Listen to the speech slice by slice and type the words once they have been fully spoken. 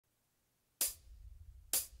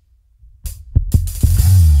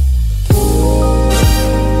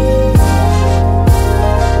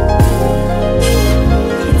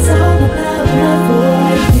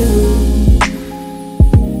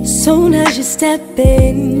step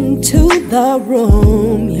into the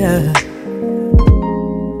room, yeah,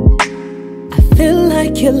 I feel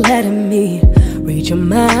like you're letting me read your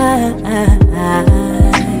mind.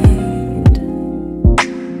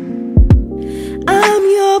 I'm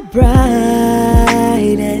your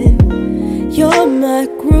bride and you're my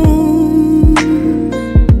groom.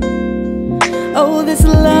 Oh, this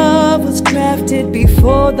love was crafted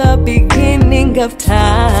before the beginning of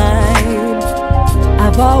time.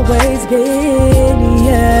 I've always been,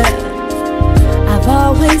 yeah, I've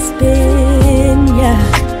always been, yeah,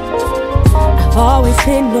 I've always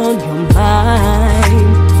been on your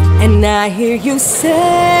mind. And I hear you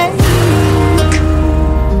say,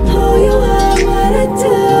 who you are, what I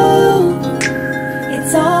do,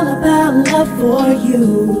 it's all about love for you.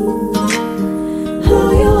 Who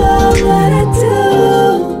you are, what I do,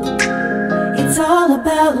 it's all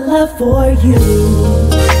about love for you.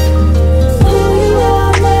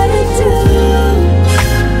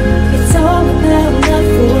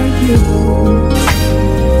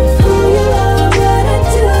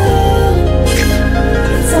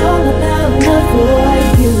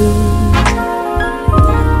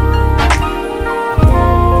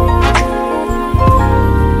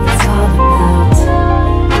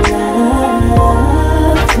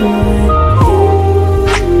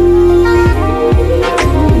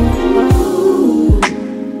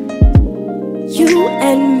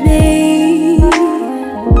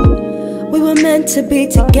 To be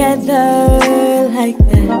together like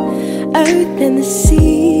the earth and the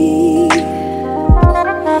sea,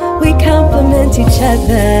 we complement each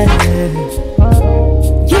other.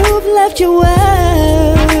 You've left your words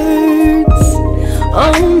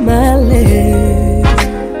on my